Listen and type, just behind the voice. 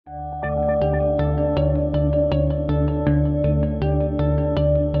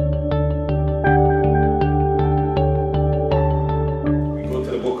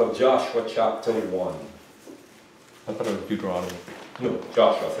Joshua chapter 1. I thought it was Deuteronomy. No,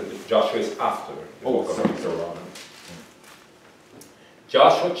 Joshua. I said Joshua is after. Oh, sorry. Deuteronomy.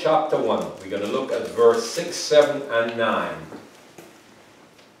 Joshua chapter 1. We're going to look at verse 6, 7, and 9.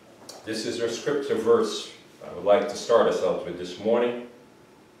 This is our scripture verse I would like to start us out with this morning.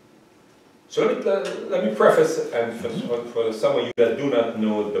 So let me preface, and for some of you that do not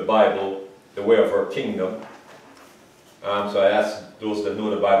know the Bible, the way of our kingdom, so I ask those that know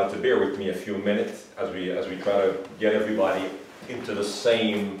the Bible to bear with me a few minutes as we try to get everybody into the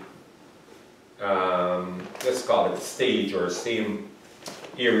same, let's call it stage or same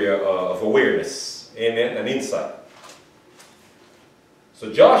area of awareness, amen, and insight.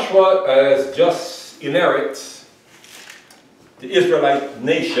 So Joshua has just inherited the Israelite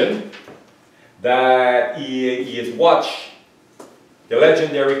nation that he has watched the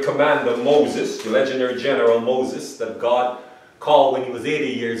legendary commander Moses, the legendary general Moses that God called when he was 80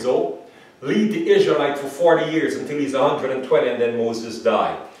 years old, lead the Israelites for 40 years until he's 120 and then Moses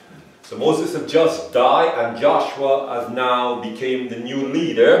died. So Moses had just died and Joshua has now became the new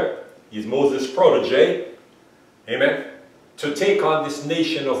leader. He's Moses' protege, amen, to take on this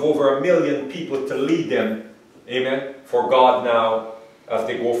nation of over 1 million people to lead them, amen, for God now as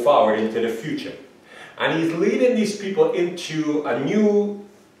they go forward into the future. And he's leading these people into a new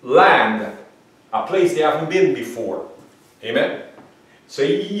land, a place they haven't been before. Amen? So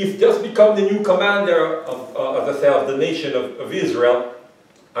he's just become the new commander of the nation of Israel,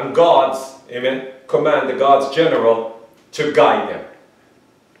 and God's, amen, commander, God's general, to guide them.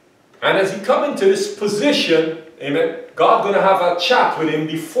 And as he come into this position, amen, God's going to have a chat with him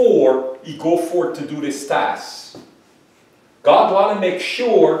before he go forth to do this task. God wants to make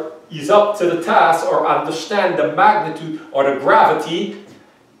sure he's up to the task or understand the magnitude or the gravity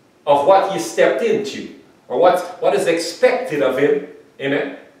of what he stepped into or what is expected of him,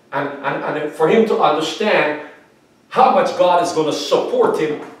 amen, and for him to understand how much God is going to support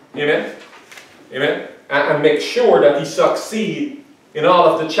him, amen, amen, and make sure that he succeeds in all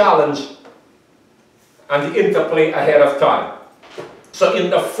of the challenge and the interplay ahead of time. So in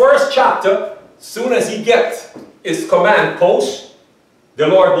the first chapter, soon as he gets his command post, the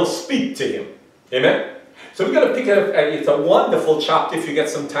Lord will speak to him. Amen? So we're going to pick it up. It's a wonderful chapter. If you get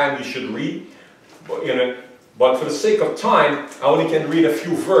some time, you should read. But for the sake of time, I only can read a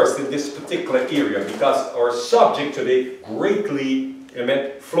few verses in this particular area because our subject today greatly,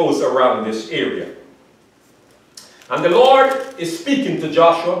 amen, flows around this area. And the Lord is speaking to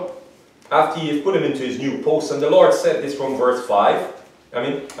Joshua after he has put him into his new post. And the Lord said this from verse 5. I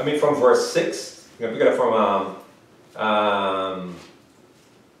mean from verse 6. We're going to pick it up from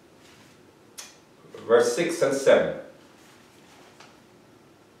verse 6 and 7.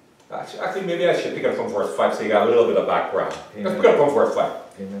 Actually, maybe I should pick it up from verse 5 so you got a little bit of background. Amen. Let's pick it up from verse 5.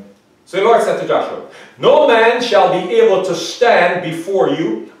 Amen. So the Lord said to Joshua, "No man shall be able to stand before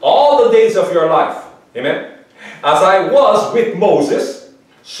you all the days of your life. Amen. As I was with Moses,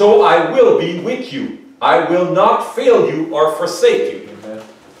 so I will be with you. I will not fail you or forsake you." Amen.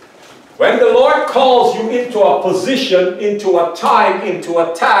 When the Lord calls you into a position, into a time, into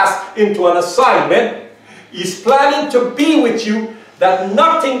a task, into an assignment, He's planning to be with you, that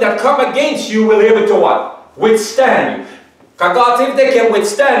nothing that come against you will be able to what? Withstand you. Because God, if they can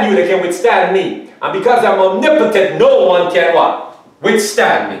withstand you, they can withstand me. And because I'm omnipotent, no one can what?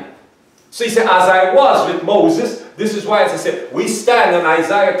 Withstand me. So he said, as I was with Moses, this is why, as I said, we stand in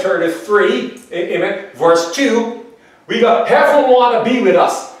Isaiah 33, amen, verse 2. We got heaven want to be with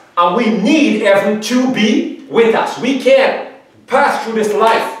us. And we need heaven to be with us. We can't pass through this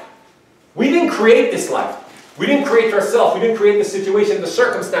life. We didn't create this life. We didn't create ourselves. We didn't create the situation, the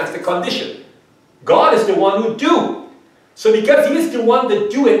circumstance, the condition. God is the one who do. So because He is the one that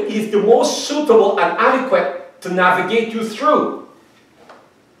do it, He's the most suitable and adequate to navigate you through.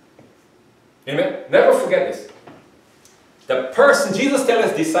 Amen? Never forget this. The person, Jesus tells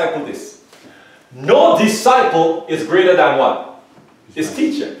His disciple this. No disciple is greater than what? His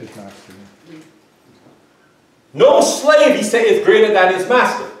teacher. His master. No slave, He said, is greater than his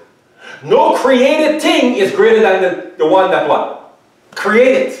master. No created thing is greater than the one that what?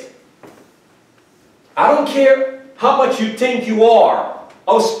 Created. I don't care how much you think you are,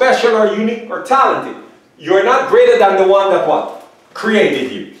 how special or unique or talented. You're not greater than the one that what?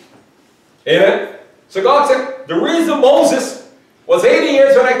 Created you. Amen? So God said, the reason Moses was 80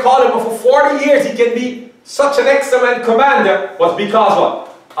 years when I called him, but for 40 years he can be such an excellent commander was because what?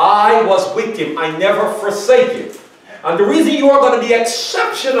 I was with him. I never forsake him. And the reason you are going to be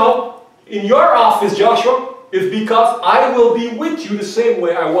exceptional in your office, Joshua, is because I will be with you the same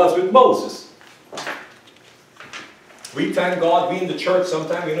way I was with Moses. We thank God, we in the church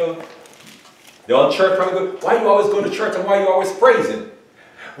sometimes, you know, they're on church trying to go, why you always go to church and why you always praising?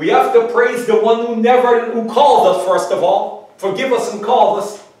 We have to praise the one who called us first of all, forgive us and called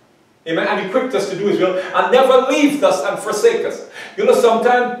us, amen, and equipped us to do His will, and never leave us and forsake us. You know,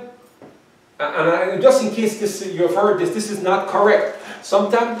 sometimes, and just in case you have heard this is not correct.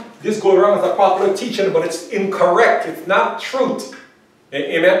 Sometimes this goes around as a popular teaching, but it's incorrect. It's not truth.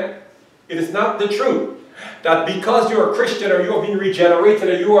 Amen? It is not the truth. That because you're a Christian or you have been regenerated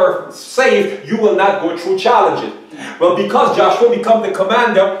or you are saved, you will not go through challenges. Well, because Joshua became the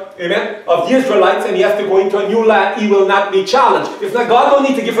commander, amen, of the Israelites and he has to go into a new land, he will not be challenged. If not, God don't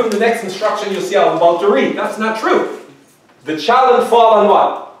need to give him the next instruction you see I'm about to read. That's not true. The challenge fall on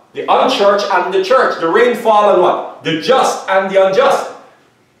what? The unchurched and the church. The rain fall on what? The just and the unjust.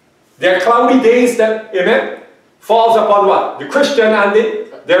 There are cloudy days that, amen, falls upon what? The Christian and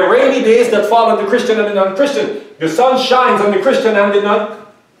there are rainy days that fall on the Christian and the non-Christian. The sun shines on the Christian and the non.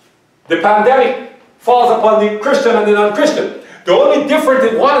 The pandemic falls upon the Christian and the non-Christian. The only difference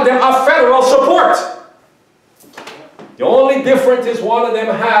is one of them have federal support. The only difference is one of them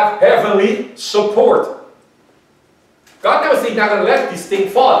have heavenly support. God never said He's not going to let this thing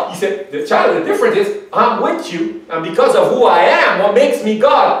fall. He said, the difference is, I'm with you, and because of who I am, what makes me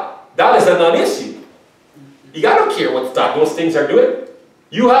God, that is a non-issue. You got to care what those things are doing.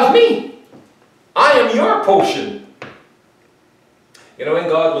 You have me. I am your portion. You know, when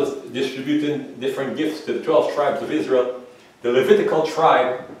God was distributing different gifts to the 12 tribes of Israel, the Levitical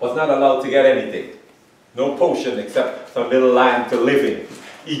tribe was not allowed to get anything. No portion except some little land to live in.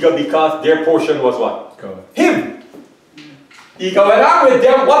 Because their portion was what? God. Him. He going on with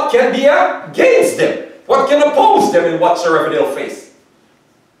them, what can be against them? What can oppose them in whatsoever they'll face?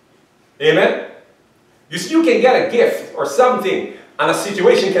 Amen? You see, you can get a gift or something, and a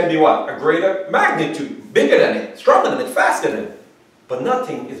situation can be what? A greater magnitude, bigger than it, stronger than it, faster than it. But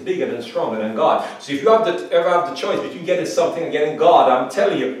nothing is bigger than stronger than God. So if you ever have the choice between getting something and getting God, I'm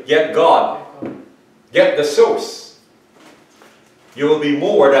telling you, get God. Get the source. You will be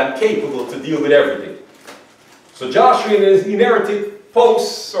more than capable to deal with everything. So Joshua in his inherited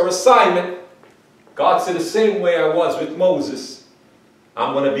post or assignment, God said, the same way I was with Moses,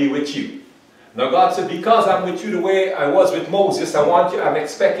 I'm going to be with you. Now God said, because I'm with you the way I was with Moses, I'm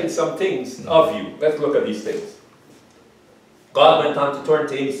expecting some things of you. Let's look at these things. God went on to turn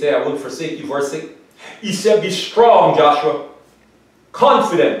to him, he said, I won't forsake you, verse 6. He said, be strong, Joshua,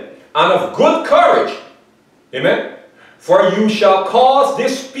 confident, and of good courage. Amen. For you shall cause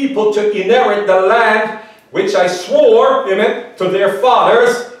this people to inherit the land which I swore, amen, to their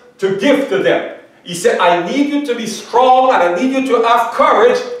fathers to give to them. He said, I need you to be strong and I need you to have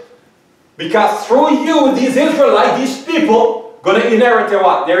courage, because through you, these Israelites, these people, going to inherit their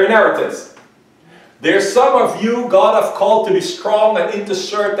what? Their inheritance. There's some of you God have called to be strong and into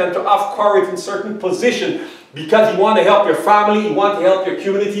certain and to have courage in certain position, because you want to help your family, you want to help your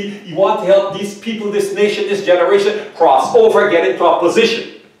community, you want to help these people, this nation, this generation cross over, get into a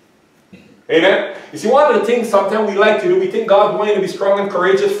position. Amen? You see, one of the things sometimes we like to do, we think God wants you to be strong and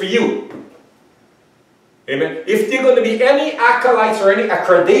courageous for you. Amen? If there's going to be any acolytes or any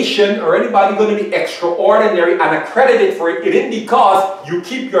accreditation or anybody going to be extraordinary and accredited for it, it isn't because you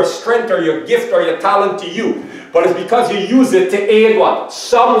keep your strength or your gift or your talent to you, but it's because you use it to aid what?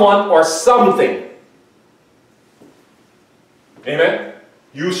 Someone or something. Amen?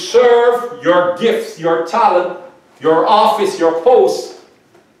 You serve your gifts, your talent, your office, your post,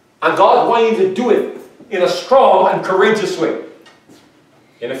 and God wants you to do it in a strong and courageous way.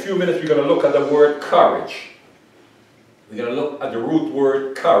 In a few minutes, we're going to look at the word courage. We're going to look at the root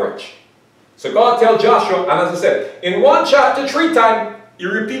word courage. So God tells Joshua, and as I said, in one chapter 3 times,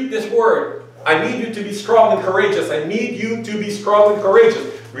 you repeat this word. I need you to be strong and courageous. I need you to be strong and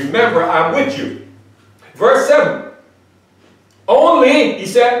courageous. Remember, I'm with you. Verse 7. Only, he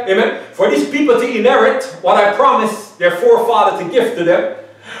said, amen, for these people to inherit what I promised their forefathers to give to them,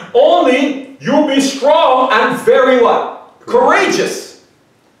 only you be strong and very what? Courageous.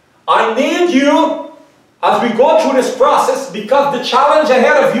 I need you as we go through this process, because the challenge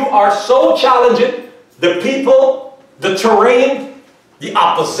ahead of you are so challenging. The people, the terrain, the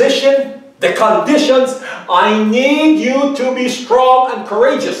opposition, the conditions. I need you to be strong and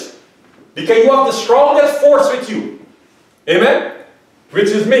courageous, because you have the strongest force with you. Amen? Which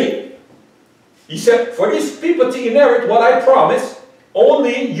is me. He said, for these people to inherit what I promised,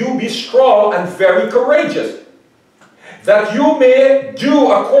 only you be strong and very courageous, that you may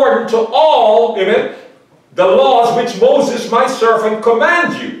do according to all, amen, the laws which Moses my servant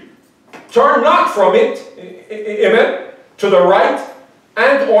command you. Turn not from it, amen, to the right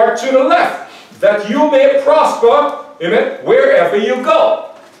and or to the left, that you may prosper, Amen? Wherever you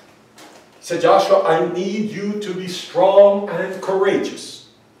go. He said, Joshua, I need you to be strong and courageous.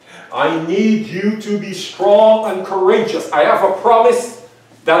 I need you to be strong and courageous. I have a promise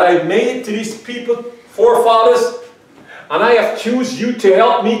that I made to these people, forefathers, and I have chosen you to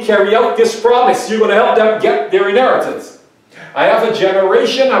help me carry out this promise. You're going to help them get their inheritance. I have a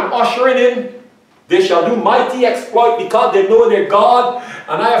generation I'm ushering in. They shall do mighty exploit because they know their God.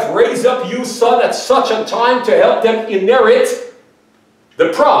 And I have raised up you, son, at such a time to help them inherit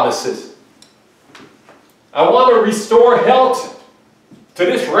the promises. I want to restore health to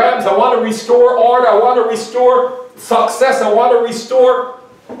this realms. I want to restore order. I want to restore success. I want to restore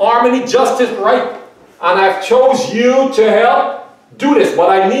harmony, justice, right. And I've chose you to help do this. But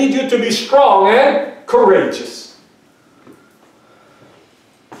I need you to be strong and courageous.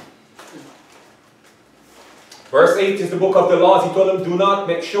 Verse 8 is the book of the laws. He told them, do not,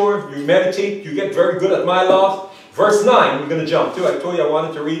 make sure you meditate, you get very good at my laws. Verse 9, we're going to jump to. I told you I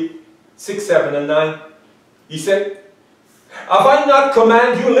wanted to read 6, 7, and 9. He said, have I not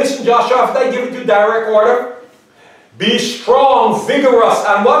commanded you, listen Joshua, have I given you direct order? Be strong, vigorous,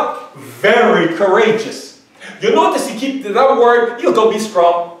 and what? Very courageous. You notice he keeps that word, you'll go be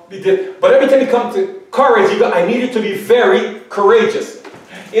strong. But every time you come to courage, you go, I need you to be very courageous.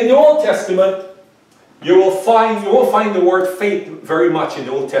 In the Old Testament, you won't find the word faith very much in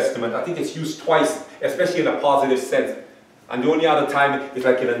the Old Testament. I think it's used twice, especially in a positive sense. And the only other time it's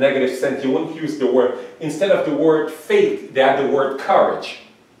like in a negative sense. You won't use the word. Instead of the word faith, they had the word courage.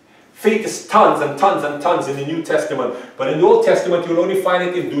 Faith is tons and tons and tons in the New Testament. But in the Old Testament, you'll only find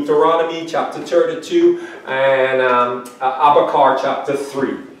it in Deuteronomy chapter 32 and Habakkuk chapter 3.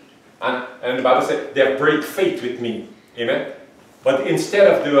 And the Bible said, they have break faith with me. Amen? But instead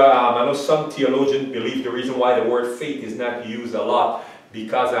of the, I know some theologians believe the reason why the word faith is not used a lot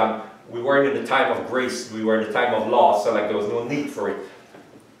because we weren't in the time of grace, we were in the time of law, so like there was no need for it.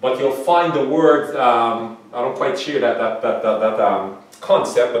 But you'll find the word, I don't quite share that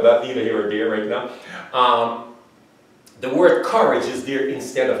concept, but that's neither here or there right now. The word courage is there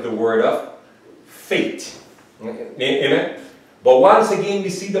instead of the word of faith. Amen? But once again, we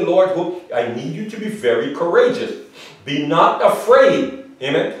see the Lord who, I need you to be very courageous. Be not afraid.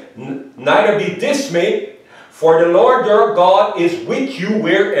 Amen? Neither be dismayed, for the Lord your God is with you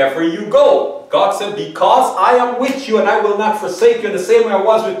wherever you go. God said, because I am with you and I will not forsake you in the same way I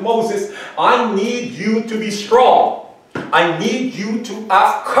was with Moses, I need you to be strong. I need you to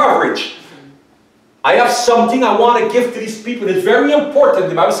have courage. I have something I want to give to these people. It's very important.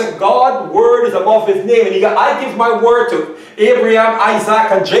 The Bible said God's word is above his name. And I give my word to Abraham,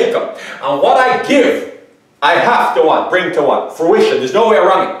 Isaac, and Jacob. And what I give, I have to what? Bring to what? Fruition. There's no way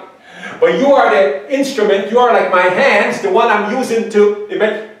around it. But you are the instrument. You are like my hands, the one I'm using to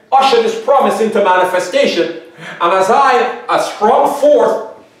usher this promise into manifestation. And as I, a strong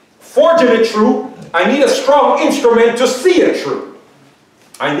force, forging it through, I need a strong instrument to see it through.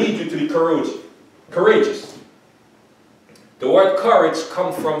 I need you to be courageous. The word courage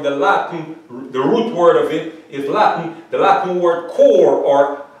comes from the Latin, the root word of it is Latin, the Latin word core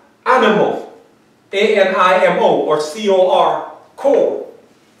or animal. A-N-I-M-O or C-O-R, core.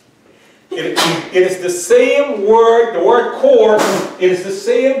 It is the same word, the word core, it is the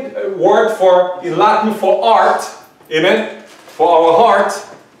same word for, in Latin for art, amen, for our heart,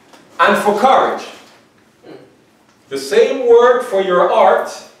 and for courage. The same word for your art,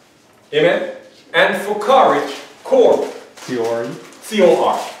 amen, and for courage, core. C-O-R-E?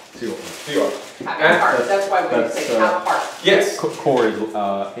 C-O-R. C-O-R. Having heart. That's why we say have heart. Yes. Core is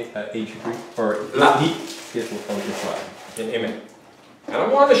H3 or Latin. Yes, Latin. Amen. And I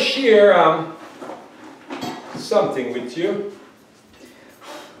want to share something with you.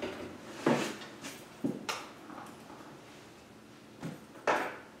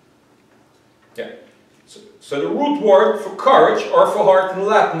 Yeah. So the root word for courage or for heart in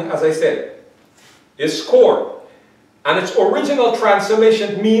Latin, as I said, is core. And its original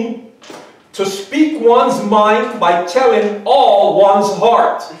translation means to speak one's mind by telling all one's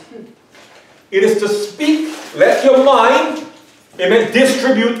heart. It is to speak, let your mind, amen,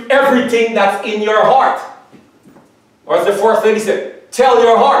 distribute everything that's in your heart. Or as the fourth lady said, tell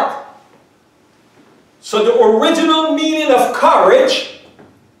your heart. So the original meaning of courage,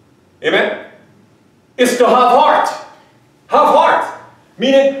 amen, is to have heart. Have heart.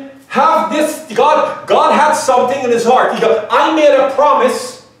 Meaning, have this, God had something in his heart. He goes, I made a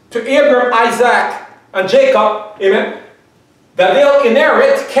promise to Abraham, Isaac, and Jacob, amen, that they'll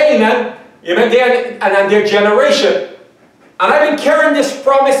inherit Canaan, amen, and their generation. And I've been carrying this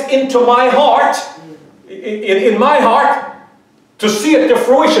promise into my heart, in my heart, to see it to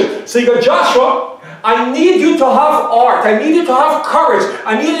fruition. So you go, Joshua, I need you to have heart. I need you to have courage.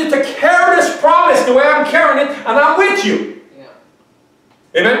 I need you to carry this promise the way I'm carrying it, and I'm with you.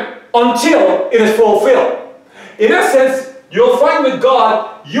 Yeah. Amen? Until it is fulfilled. In essence, you'll find with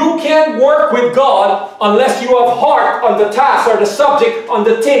God, you can't work with God unless you have heart on the task or the subject, on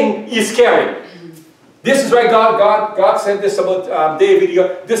the thing He's carrying. This is why God said this about David.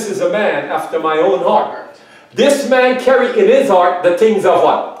 This is a man after my own heart. This man carried in his heart the things of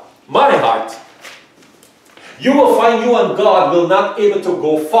what? My heart. You will find you and God will not be able to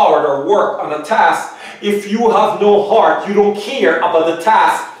go forward or work on a task if you have no heart. You don't care about the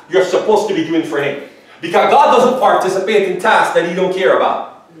task you're supposed to be doing for Him. Because God doesn't participate in tasks that He don't care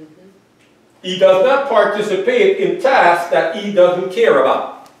about. He does not participate in tasks that He doesn't care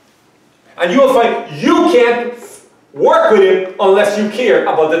about. And you will find you can't work with Him unless you care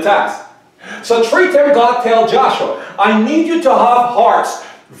about the task. So 3 times God tells Joshua, I need you to have hearts,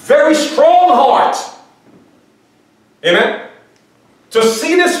 very strong hearts. Amen? To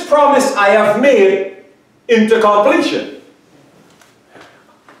see this promise I have made into completion.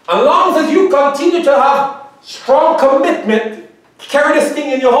 As long as you continue to have strong commitment, carry this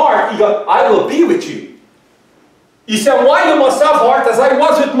thing in your heart, He goes, I will be with you. He said, why you must have heart? As I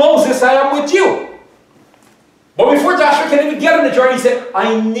was with Moses, I am with you. But before Joshua can even get on the journey, he said,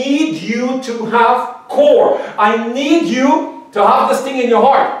 I need you to have core. I need you to have this thing in your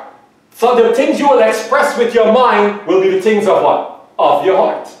heart. So the things you will express with your mind will be the things of what? Of your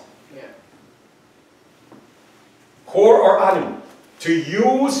heart. Yeah. Core or animal. To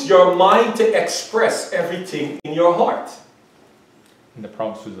use your mind to express everything in your heart. And the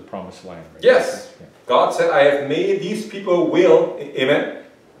promise was the promised land, right? Yes. Yeah. God said, I have made these people will, amen?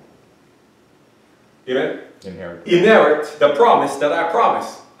 Amen? Inherit the promise that I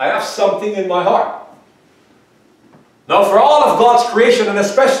promised. I have something in my heart. Now for all of God's creation, and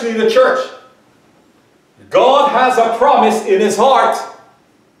especially the church, God has a promise in His heart,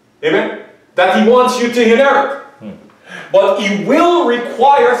 amen, that He wants you to inherit. But He will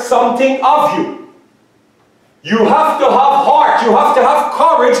require something of you. You have to have heart. You have to have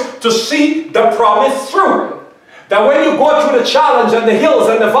courage to see the promise through. That when you go through the challenge and the hills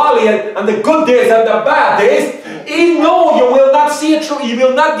and the valley and the good days and the bad days, He knows you will not see it through. You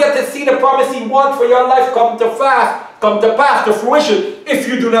will not get to see the promise He wants for your life come to pass, to fruition, if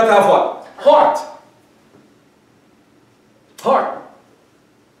you do not have what? Heart. Heart.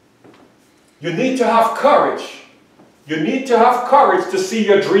 You need to have courage. You need to have courage to see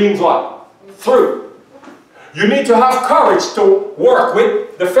your dreams what? Through. You need to have courage to work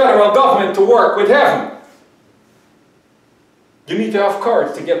with the federal government, to work with heaven. You need to have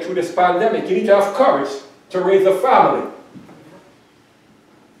courage to get through this pandemic. You need to have courage to raise a family.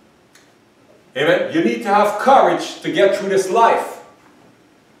 Amen? You need to have courage to get through this life.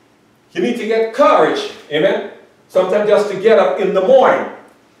 You need to get courage, amen? Sometimes just to get up in the morning.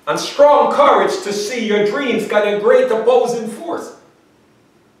 And strong courage to see your dreams got a great opposing force.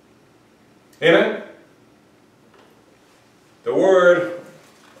 Amen? The word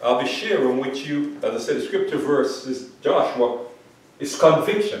I'll be sharing with you, as I said, the scripture verse is Joshua, is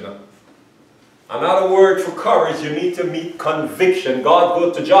conviction. Another word for courage, you need to meet conviction. God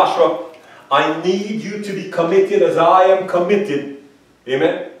goes to Joshua, I need you to be committed as I am committed.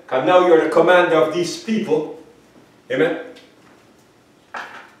 Amen? Because now you're the commander of these people. Amen?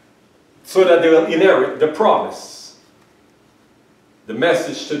 So that they will inherit the promise. The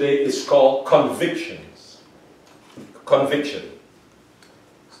message today is called convictions. Conviction.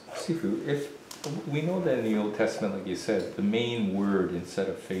 Sifu, if we know that in the Old Testament, like you said, the main word instead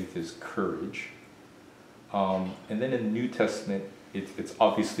of faith is courage. And then in the New Testament, it's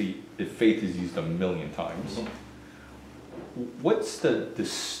obviously, the faith is used 1,000,000 times. What's the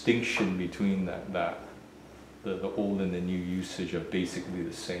distinction between the old and the new usage of basically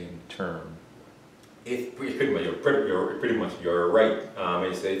the same term? It's pretty much you're right.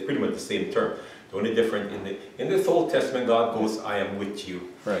 It's pretty much the same term. The only difference in this Old Testament, God goes, I am with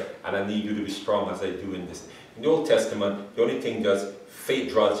you. Right. And I need you to be strong as I do in this. In the Old Testament, the only thing does,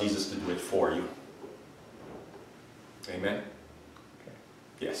 faith draws Jesus to do it for you. Amen? Okay.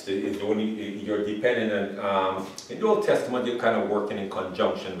 Yes, you're dependent on, in the Old Testament, you're kind of working in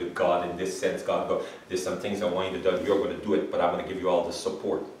conjunction with God in this sense. God goes, there's some things I want you to do, you're going to do it, but I'm going to give you all the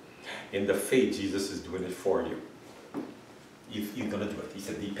support. In the faith, Jesus is doing it for you. He's going to do it. He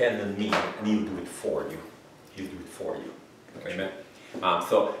said, depend on me, and He'll do it for you. He'll do it for you. Amen?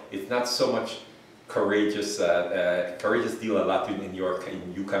 So it's not so much courageous. Courageous deal a lot in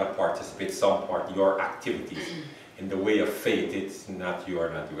you kind of participate some part in your activities. In the way of faith, it's not you are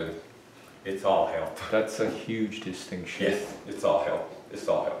not doing it. It's all help. That's a huge distinction. Yes, it's all help. It's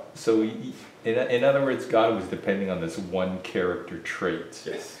all help. So in other words, God was depending on this one character trait.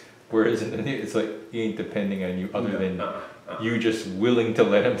 Yes. Whereas it's like he ain't depending on you other than you just willing to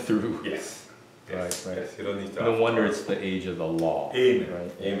let him through. Yes. Yes. Right. Yes. You don't need to. No wonder it's the age of the law. Amen.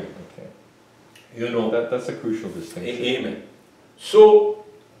 Right? Amen. Okay. You know, That's a crucial distinction. Amen. So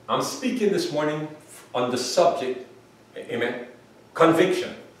I'm speaking this morning on the subject, amen,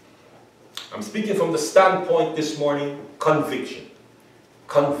 conviction. I'm speaking from the standpoint this morning, conviction.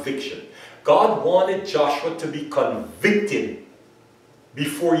 Conviction. God wanted Joshua to be convicted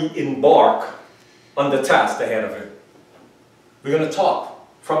before he embarked on the task ahead of him. We're going to talk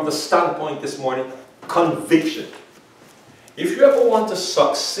from the standpoint this morning, conviction. If you ever want to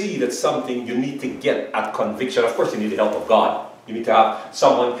succeed at something, you need to get at conviction. Of course, you need the help of God. You need to have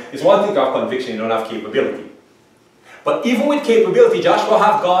someone. It's one thing to have conviction, you don't have capability. But even with capability, Joshua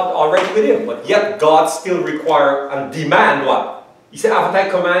had God already with him. But yet God still require and demand what? He said, haven't I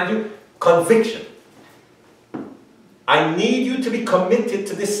command you? Conviction. I need you to be committed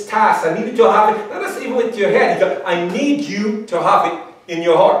to this task. I need you to have it, not just even with your head. I need you to have it in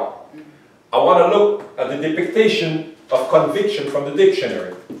your heart. I want to look at the depiction of conviction from the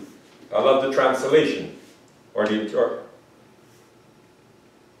dictionary. I love the translation.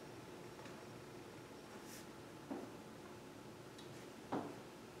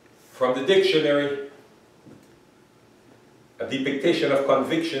 From the dictionary, a depiction of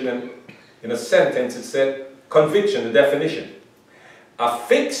conviction, and in a sentence it said, conviction, the definition. A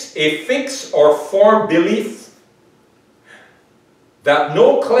fixed or firm belief that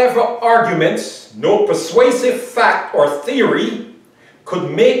no clever arguments, no persuasive fact or theory could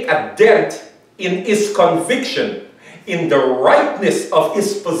make a dent in his conviction, in the rightness of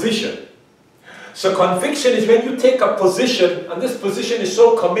his position. So conviction is when you take a position, and this position is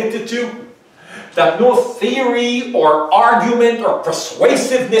so committed to, that no theory or argument or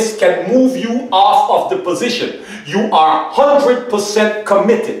persuasiveness can move you off of the position. You are 100%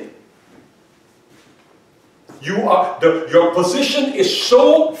 committed. Your position is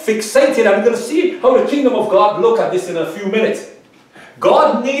so fixated, and we're going to see how the kingdom of God look at this in a few minutes.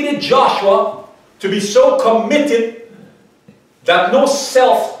 God needed Joshua to be so committed that no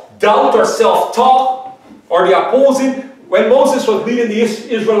self-doubt or self-talk or the opposing. When Moses was leading the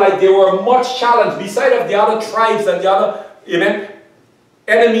Israelites, they were much challenged. Beside of the other tribes and the other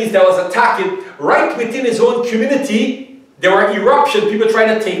enemies that was attacking, right within his own community, there were eruptions, people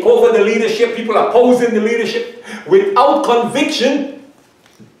trying to take over the leadership, people opposing the leadership. Without conviction,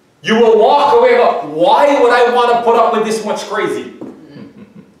 you will walk away and go, why would I want to put up with this much crazy?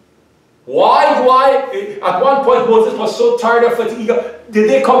 Why do I? At one point Moses was so tired of fatigue. Did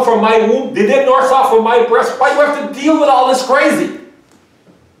they come from my womb? Did they nurse off from my breast? Why do I have to deal with all this crazy?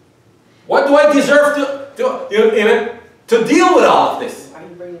 What do I deserve to deal with all of this? Why are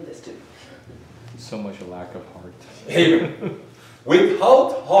you bringing this to me? So much a lack of heart. Amen.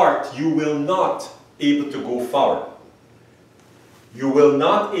 Without heart, you will not able to go forward. You will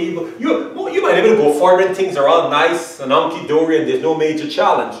not able. You might be able to go forward and things are all nice and hunky-dory and there's no major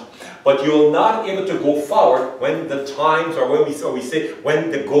challenge. But you're not able to go forward when the times, or when we say,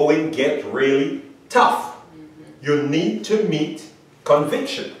 when the going gets really tough. You need to meet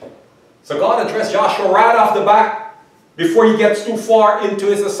conviction. So God addressed Joshua right off the bat, before he gets too far into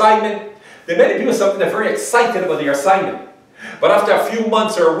his assignment. There are many people, they're very excited about their assignment. But after a few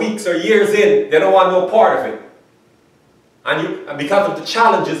months or weeks or years in, they don't want no part of it. And because of the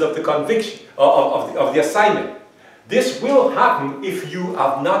challenges of the conviction, of the assignment. This will happen if you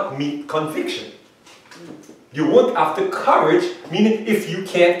have not meet conviction. You won't have the courage, meaning if you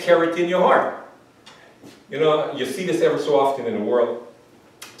can't carry it in your heart. You know, you see this ever so often in the world.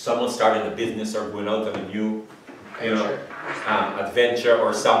 Someone starting a business or going out on a new adventure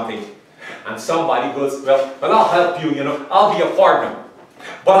or something. And somebody goes, well, I'll help you, I'll be a partner.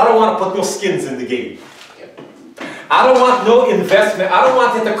 But I don't want to put no skins in the game. I don't want no investment. I don't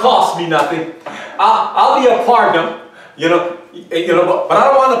want it to cost me nothing. I'll be a partner, but I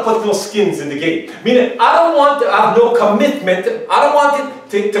don't want to put no skins in the game. Meaning, I don't want to have no commitment. I don't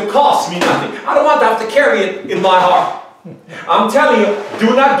want it to cost me nothing. I don't want to have to carry it in my heart. I'm telling you,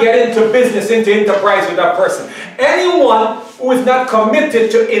 do not get into business, into enterprise with that person. Anyone who is not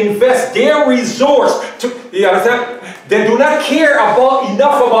committed to invest their resource, you understand? They do not care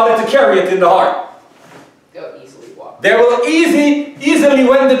enough about it to carry it in the heart. They'll easily walk. They will easily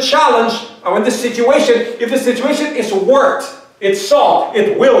when the challenge, or when the situation, if the situation is worked, it's solved,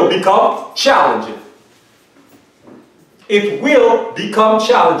 it will become challenging. It will become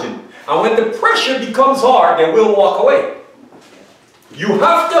challenging. And when the pressure becomes hard, they will walk away. You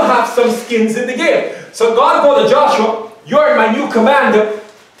have to have some skins in the game. So God go to Joshua, you're my new commander,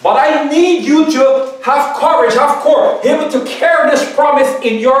 but I need you to have courage, have core, able to carry this promise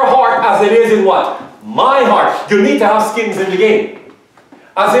in your heart as it is in what? My heart. You need to have skins in the game.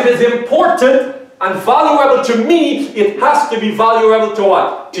 As it is important and valuable to me, it has to be valuable to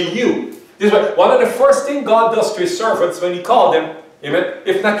what? To you. This is one of the first things God does to his servants when he called them. Amen.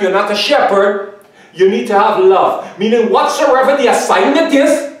 If not, you're not a shepherd. You need to have love. Meaning whatsoever the assignment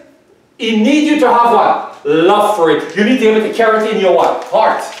is, he needs you to have what? Love for it. You need to be able to carry it in your what?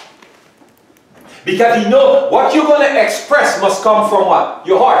 Heart. Because you know what you're going to express must come from what?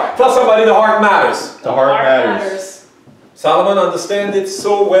 Your heart. Tell somebody the heart matters. The heart matters. Solomon understands it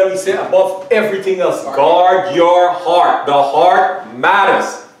so well. He said above everything else, guard your heart. The heart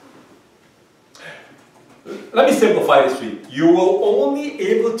matters. Let me simplify this for you. You will only be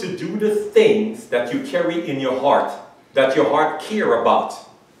able to do the things that you carry in your heart, that your heart care about.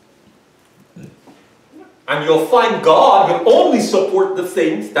 And you'll find God will only support the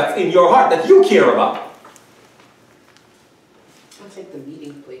things that's in your heart that you care about. It's like the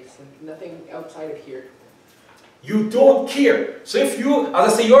meeting place, like nothing outside of here. You don't care. So if you,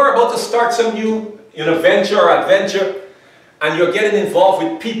 as I say, you're about to start some new venture or adventure, and you're getting involved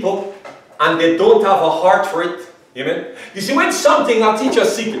with people, and they don't have a heart for it. Amen. You see, when something, I'll teach you a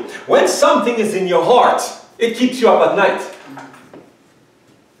secret. When something is in your heart, it keeps you up at night.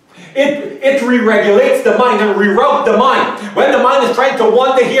 It re-regulates the mind and reroutes the mind. When the mind is trying to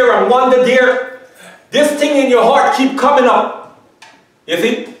wander here and wander there, this thing in your heart keep coming up. You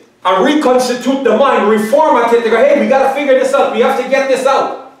see? And reconstitute the mind, reformat it, to go, hey, we got to figure this out. We have to get this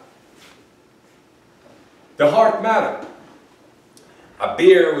out. The heart matters. A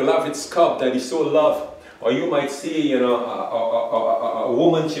bear will have its cub that is so loved. Or you might see, a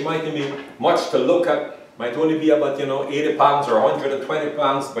woman, she might be much to look at, might only be about, 80 pounds or 120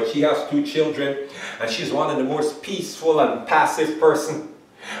 pounds, but she has 2 children, and she's one of the most peaceful and passive person.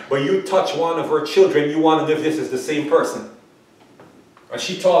 But you touch one of her children, you want to know if this is the same person. And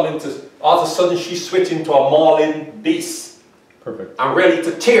she told him to, all of a sudden she switched into a mauling beast. Perfect. And ready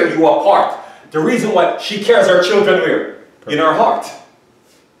to tear you apart. The reason why she cares her children where? In her heart.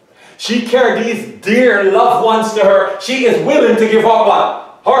 She cares these dear loved ones to her. She is willing to give up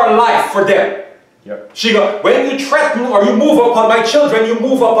what? Her life for them. Yep. She goes, when you threaten or you move upon my children, you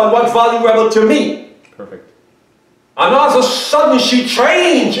move upon what's valuable to me. Perfect. And all of a sudden she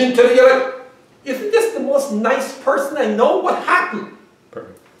changed into the, you're like, isn't this the most nice person I know? What happened?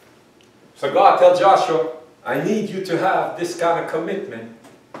 Perfect. So God tells Joshua, I need you to have this kind of commitment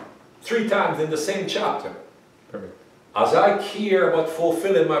 3 times in the same chapter. Perfect. As I care about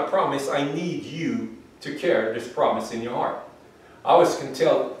fulfilling my promise, I need you to carry this promise in your heart. I always can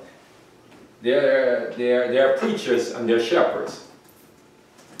tell they're preachers and they're shepherds.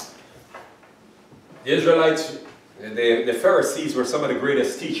 The Israelites, the Pharisees were some of the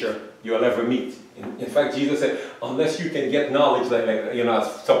greatest teachers you'll ever meet. In fact, Jesus said, unless you can get knowledge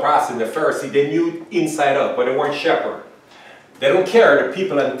surpassing the Pharisee, they knew inside out, but they weren't shepherd. They don't care the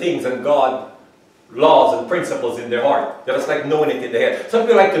people and things and God, laws and principles in their heart. They just like knowing it in their head. Some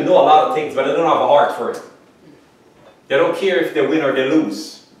people like to know a lot of things, but they don't have a heart for it. They don't care if they win or they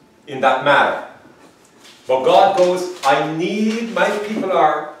lose in that matter. But God goes, I need, my people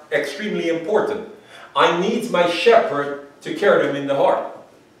are extremely important. I need my shepherd to carry them in the heart.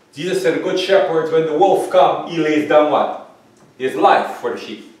 Jesus said, a good shepherd, when the wolf comes, he lays down what? His life for the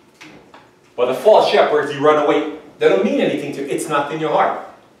sheep. But the false shepherds, you run away. They don't mean anything to you. It's not in your heart.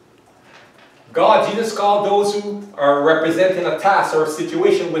 God, Jesus called those who are representing a task or a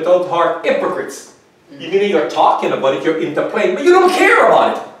situation without heart hypocrites. Even though you're talking about it, you're into play, but you don't care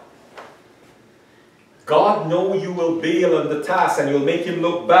about it. God knows you will bail on the task and you'll make him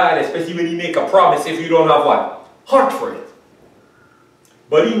look bad, especially when he make a promise if you don't have what? Heart for it.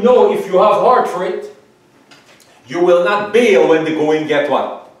 But he knows if you have heart for it, you will not bail when the going get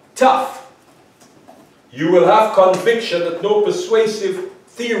what? Tough. You will have conviction that no persuasive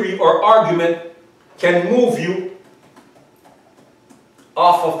theory or argument can move you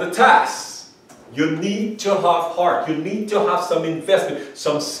off of the task. You need to have heart. You need to have some investment.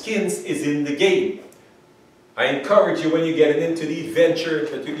 Some skins is in the game. I encourage you when you're getting into these ventures,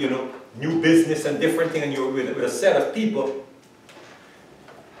 new business and different things, and you're with a set of people,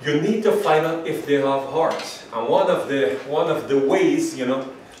 you need to find out if they have heart. And one of the ways,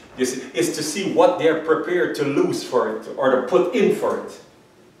 is to see what they're prepared to lose for it or to put in for it.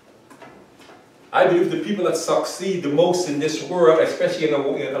 I believe the people that succeed the most in this world, especially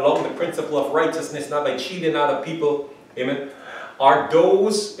along the principle of righteousness, not by cheating other people, amen, are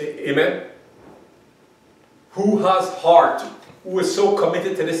those, amen, who has heart who is so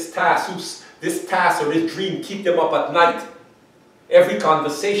committed to this task, this task or this dream keep them up at night. Every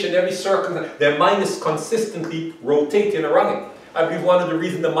conversation, every circumstance, their mind is consistently rotating around it. I believe one of the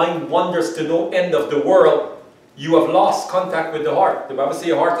reasons the mind wanders to no end of the world, you have lost contact with the heart. The Bible says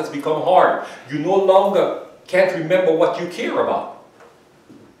your heart has become hard. You no longer can't remember what you care about.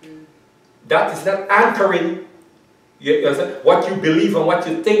 That is not anchoring what you believe and what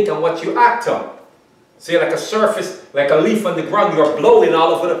you think and what you act on. See, like a surface, like a leaf on the ground, you're blowing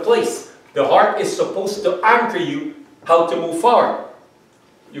all over the place. The heart is supposed to anchor you how to move forward.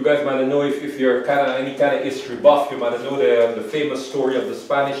 You guys might know, if you're any kind of history buff, you might know the famous story of the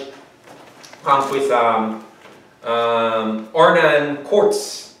Spanish conquest, Hernán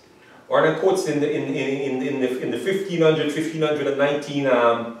Cortés. Hernán Cortés in the 1519,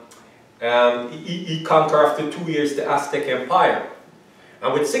 he conquered after 2 years the Aztec Empire.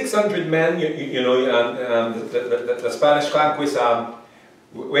 And with 600 men, the Spanish conquest,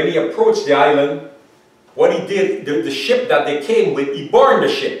 when he approached the island, what he did, the ship that they came with, he burned the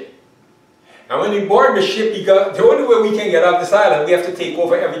ship. And when he burned the ship, he got, the only way we can get off this island, we have to take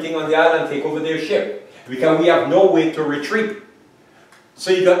over everything on the island, take over their ship. Because we have no way to retreat.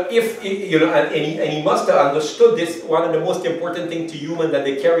 So you got, and he must have understood this, one of the most important things to human that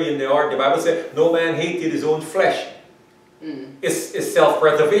they carry in their heart. The Bible says, no man hated his own flesh. It's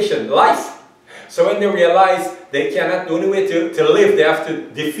self-preservation, life. So when they realize they cannot, the only way to live, they have to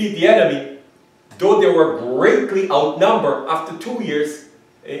defeat the enemy. Though they were greatly outnumbered after 2 years,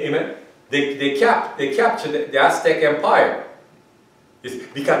 amen, they captured the Aztec Empire.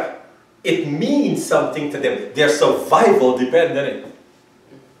 Because it means something to them. Their survival depends on it.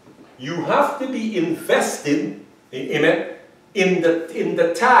 You have to be invested, amen, in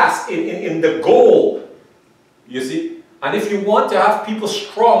the task, in the goal. You see? And if you want to have people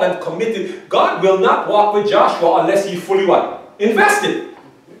strong and committed, God will not walk with Joshua unless he fully what? Invested.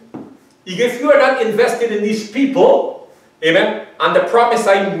 If you are not invested in these people, amen, and the promise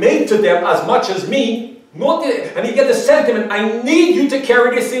I made to them as much as me, and you get the sentiment, I need you to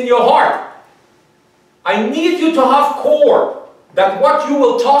carry this in your heart. I need you to have core, that what you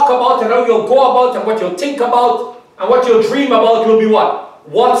will talk about and how you'll go about and what you'll think about and what you'll dream about will be what?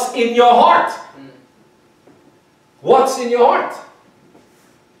 What's in your heart. What's in your heart?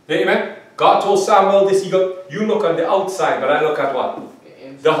 Amen. God told Samuel this, you look on the outside, but I look at what?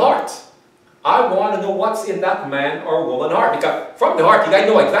 The heart. I want to know what's in that man or woman heart. Because from the heart, you guys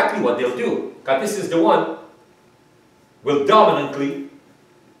know exactly what they'll do. Because this is the one will dominantly,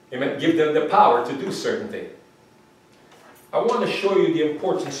 amen, give them the power to do certain things. I want to show you the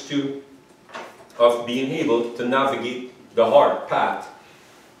importance too of being able to navigate the heart path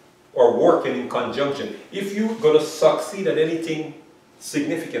or working in conjunction. If you're going to succeed at anything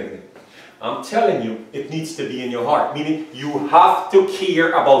significantly, I'm telling you, it needs to be in your heart. Meaning, you have to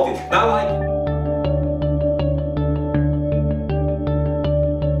care about it. Now,